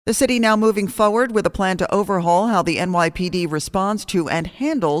The city now moving forward with a plan to overhaul how the NYPD responds to and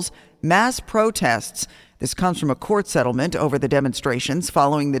handles mass protests. This comes from a court settlement over the demonstrations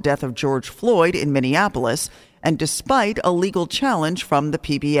following the death of George Floyd in Minneapolis, and despite a legal challenge from the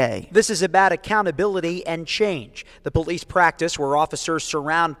PBA. This is about accountability and change. The police practice where officers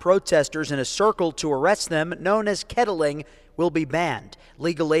surround protesters in a circle to arrest them, known as kettling, will be banned.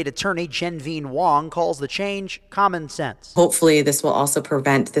 Legal aid attorney Genvine Wong calls the change common sense. Hopefully this will also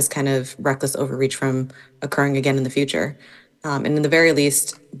prevent this kind of reckless overreach from occurring again in the future. And in the very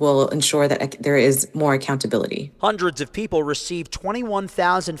least, will ensure that there is more accountability. Hundreds of people received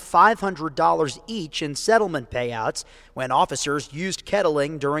 $21,500 each in settlement payouts when officers used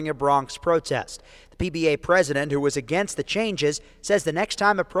kettling during a Bronx protest. The PBA president, who was against the changes, says the next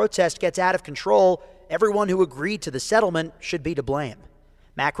time a protest gets out of control, everyone who agreed to the settlement should be to blame.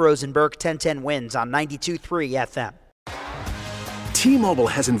 Mack Rosenberg, 1010 wins on 92.3 FM. T-Mobile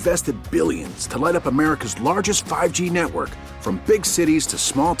has invested billions to light up America's largest 5G network, from big cities to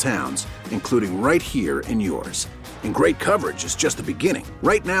small towns, including right here in yours. And great coverage is just the beginning.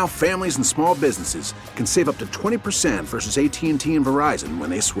 Right now, families and small businesses can save up to 20% versus AT&T and Verizon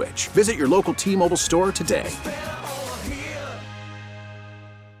when they switch. Visit your local T-Mobile store today.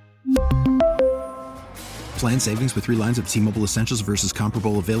 Plan savings with 3 lines of T-Mobile Essentials versus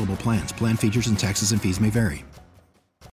comparable available plans. Plan features and taxes and fees may vary.